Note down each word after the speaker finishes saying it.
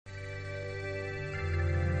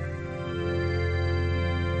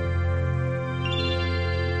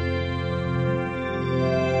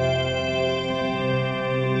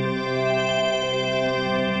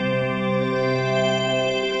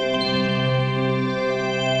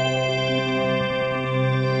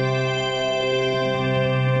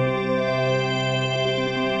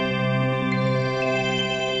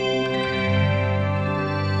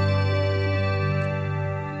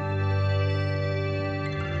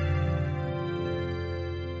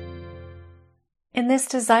In this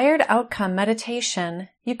desired outcome meditation,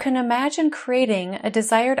 you can imagine creating a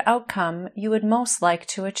desired outcome you would most like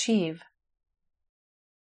to achieve.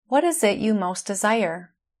 What is it you most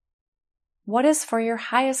desire? What is for your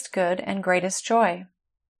highest good and greatest joy?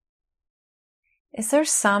 Is there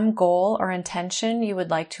some goal or intention you would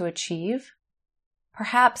like to achieve?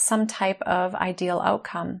 Perhaps some type of ideal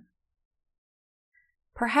outcome.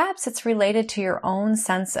 Perhaps it's related to your own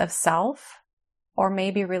sense of self, or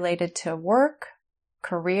maybe related to work,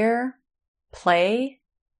 career, play,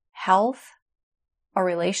 health, a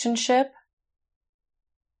relationship,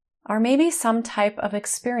 or maybe some type of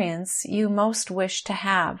experience you most wish to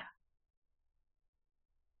have.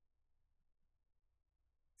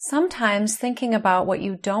 Sometimes thinking about what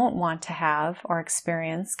you don't want to have or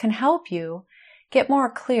experience can help you get more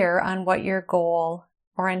clear on what your goal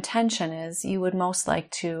or intention is you would most like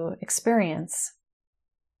to experience.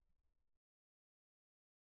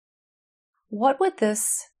 What would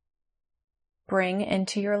this bring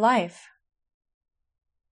into your life?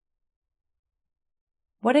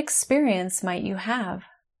 What experience might you have?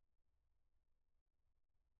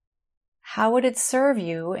 How would it serve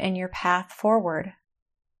you in your path forward?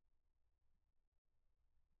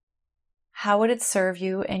 How would it serve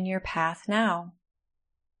you in your path now?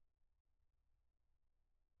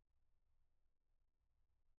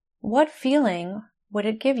 What feeling would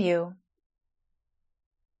it give you?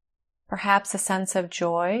 Perhaps a sense of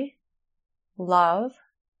joy, love,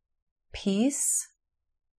 peace,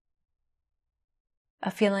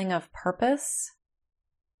 a feeling of purpose,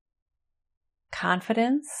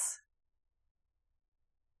 confidence,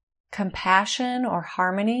 compassion or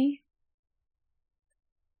harmony,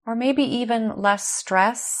 or maybe even less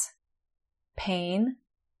stress, pain,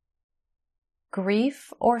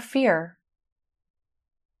 grief, or fear.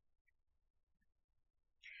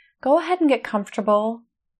 Go ahead and get comfortable,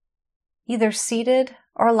 either seated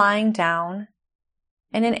or lying down,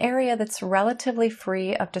 in an area that's relatively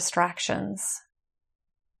free of distractions.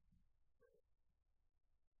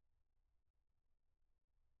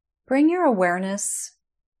 Bring your awareness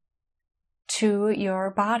to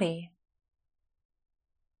your body.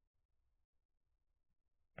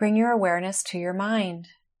 Bring your awareness to your mind.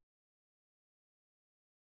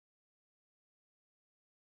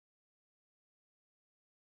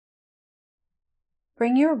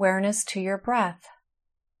 Bring your awareness to your breath.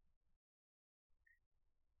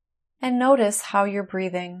 And notice how you're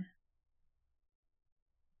breathing.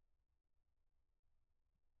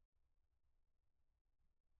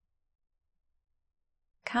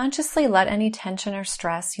 Consciously let any tension or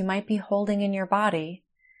stress you might be holding in your body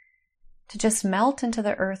to just melt into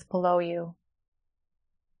the earth below you.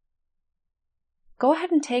 Go ahead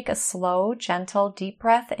and take a slow, gentle, deep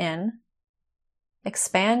breath in,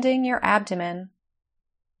 expanding your abdomen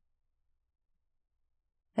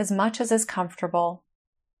as much as is comfortable,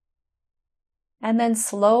 and then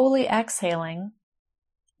slowly exhaling,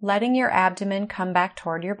 letting your abdomen come back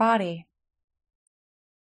toward your body.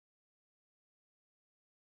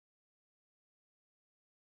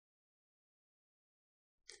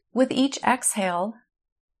 With each exhale,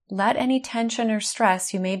 let any tension or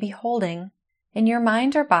stress you may be holding in your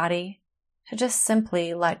mind or body to just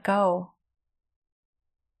simply let go.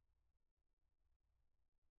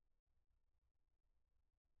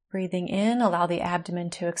 Breathing in, allow the abdomen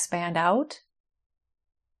to expand out.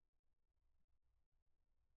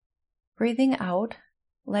 Breathing out,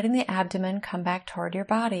 letting the abdomen come back toward your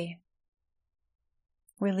body.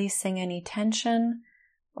 Releasing any tension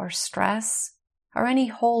or stress or any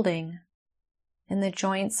holding in the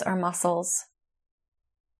joints or muscles.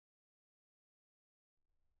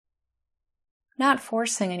 Not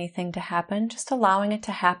forcing anything to happen, just allowing it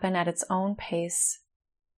to happen at its own pace.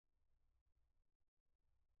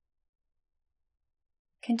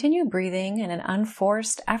 Continue breathing in an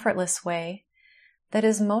unforced, effortless way that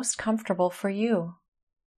is most comfortable for you.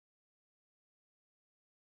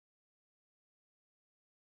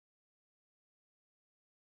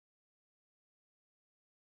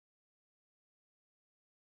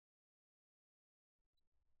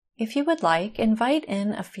 If you would like, invite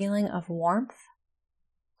in a feeling of warmth,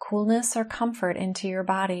 coolness, or comfort into your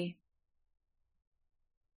body,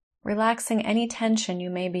 relaxing any tension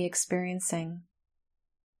you may be experiencing.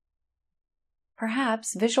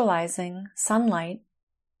 Perhaps visualizing sunlight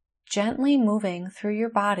gently moving through your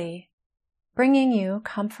body, bringing you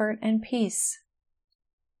comfort and peace.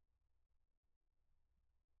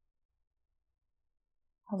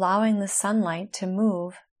 Allowing the sunlight to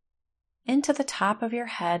move into the top of your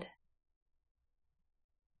head,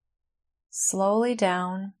 slowly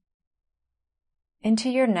down into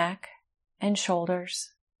your neck and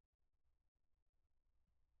shoulders,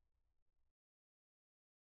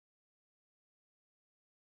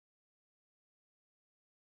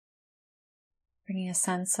 bringing a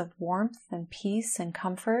sense of warmth and peace and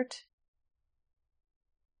comfort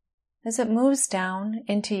as it moves down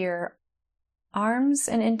into your arms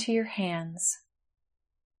and into your hands.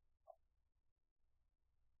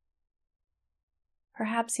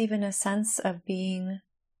 Perhaps even a sense of being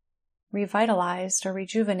revitalized or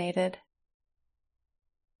rejuvenated.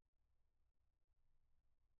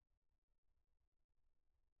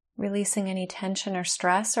 Releasing any tension or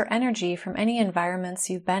stress or energy from any environments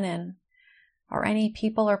you've been in, or any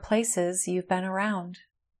people or places you've been around.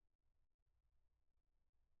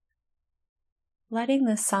 Letting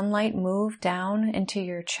the sunlight move down into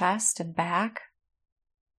your chest and back,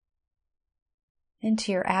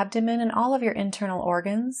 into your abdomen and all of your internal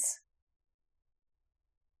organs,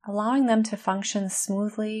 allowing them to function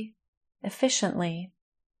smoothly, efficiently,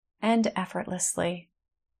 and effortlessly.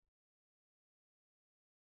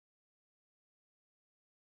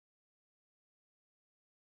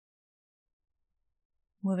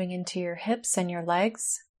 Moving into your hips and your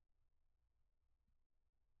legs.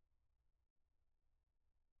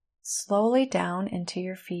 Slowly down into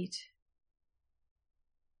your feet.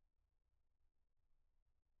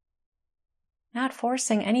 Not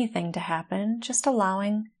forcing anything to happen, just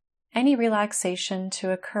allowing any relaxation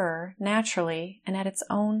to occur naturally and at its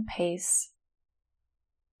own pace.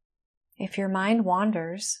 If your mind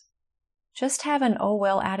wanders, just have an oh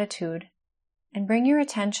well attitude and bring your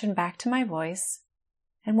attention back to my voice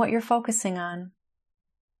and what you're focusing on.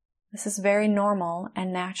 This is very normal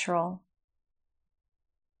and natural.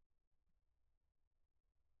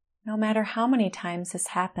 No matter how many times this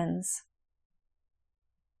happens,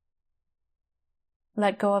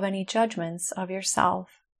 let go of any judgments of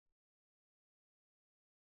yourself.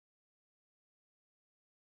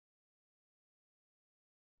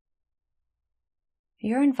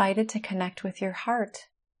 You're invited to connect with your heart.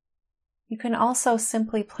 You can also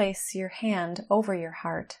simply place your hand over your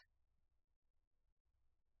heart.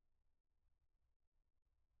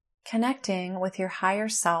 Connecting with your higher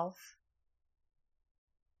self,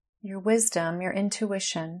 your wisdom, your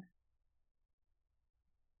intuition,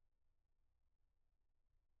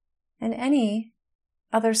 and any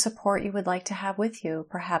other support you would like to have with you,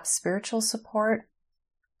 perhaps spiritual support,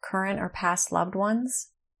 current or past loved ones,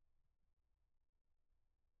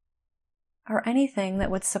 or anything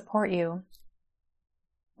that would support you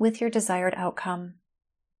with your desired outcome.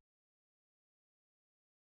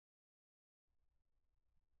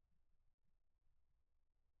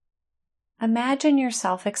 Imagine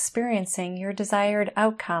yourself experiencing your desired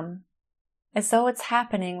outcome as though it's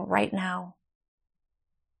happening right now.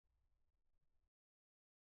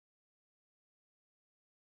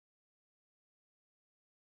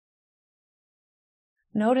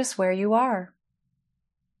 Notice where you are,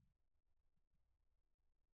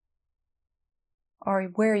 or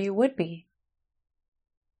where you would be.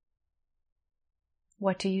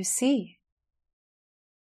 What do you see?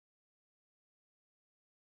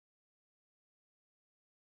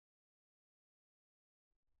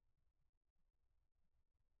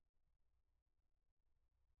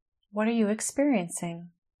 What are you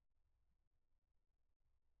experiencing?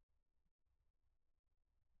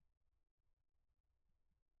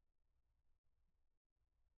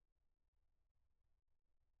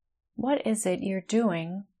 What is it you're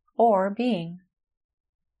doing or being?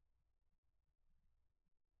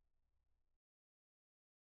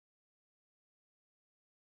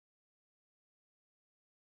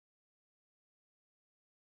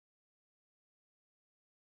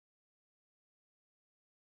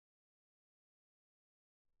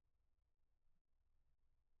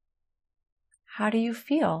 How do you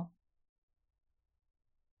feel?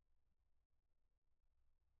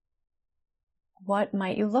 What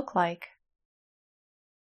might you look like?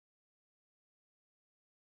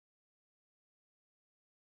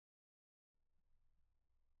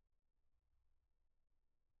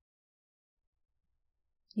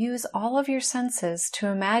 Use all of your senses to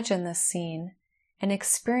imagine this scene and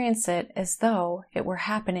experience it as though it were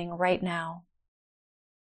happening right now.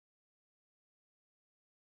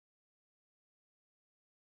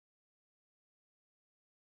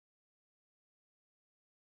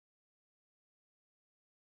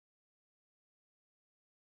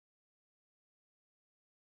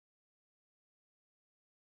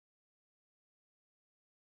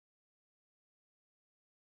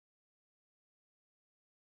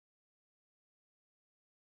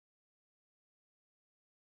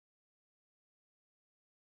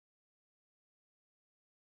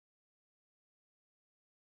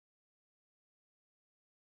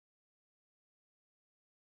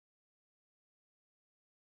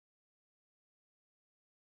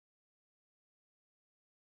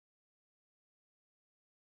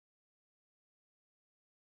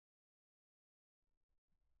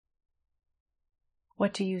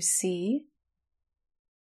 What do you see?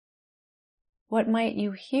 What might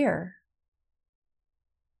you hear?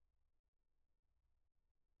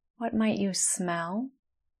 What might you smell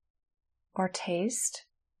or taste?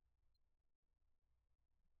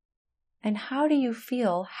 And how do you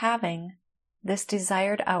feel having this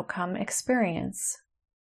desired outcome experience?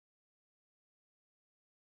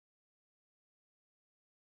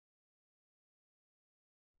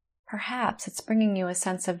 Perhaps it's bringing you a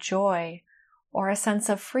sense of joy or a sense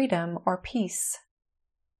of freedom or peace.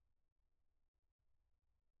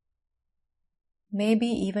 Maybe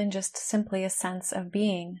even just simply a sense of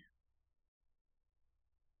being.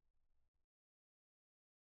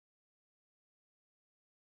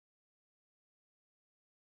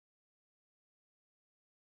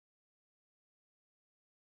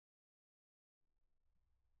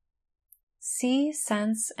 See,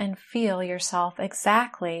 sense, and feel yourself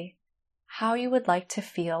exactly how you would like to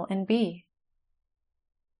feel and be.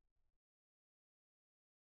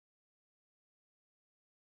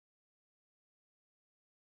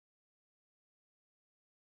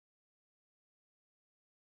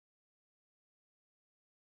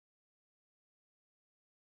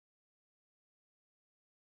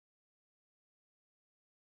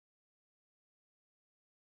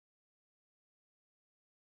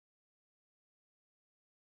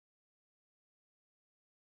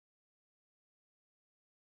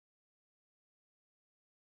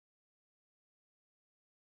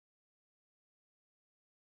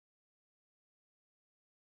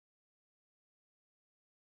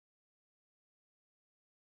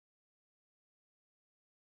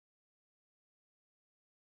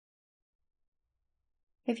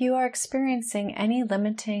 If you are experiencing any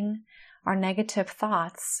limiting or negative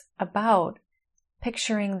thoughts about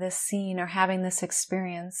picturing this scene or having this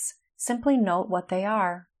experience, simply note what they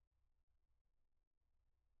are.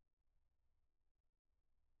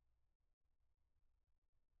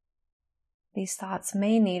 These thoughts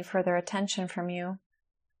may need further attention from you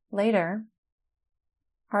later,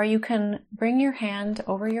 or you can bring your hand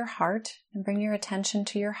over your heart and bring your attention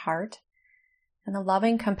to your heart and the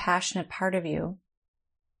loving, compassionate part of you,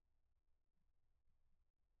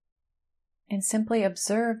 and simply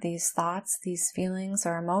observe these thoughts, these feelings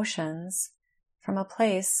or emotions from a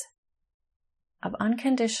place of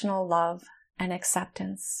unconditional love and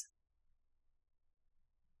acceptance.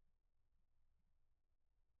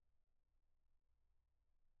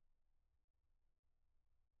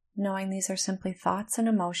 Knowing these are simply thoughts and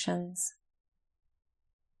emotions.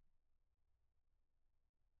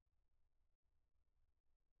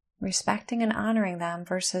 Respecting and honoring them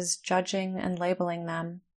versus judging and labeling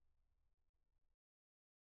them.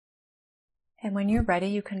 And when you're ready,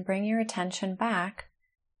 you can bring your attention back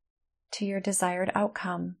to your desired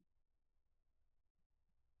outcome.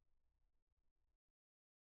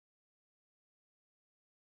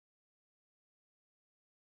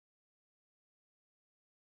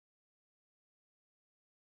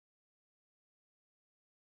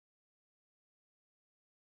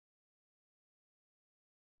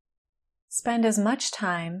 Spend as much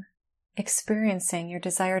time experiencing your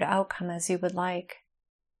desired outcome as you would like.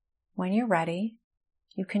 When you're ready,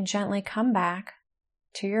 you can gently come back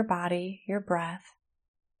to your body, your breath,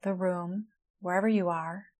 the room, wherever you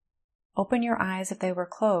are. Open your eyes if they were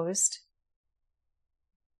closed.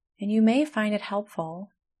 And you may find it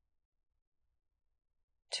helpful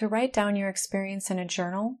to write down your experience in a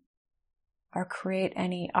journal or create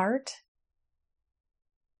any art,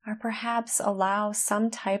 or perhaps allow some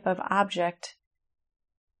type of object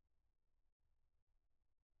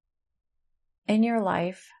in your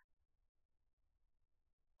life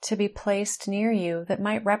to be placed near you that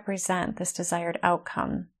might represent this desired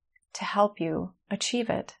outcome to help you achieve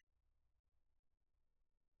it.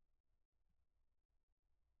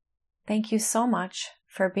 Thank you so much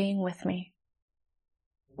for being with me.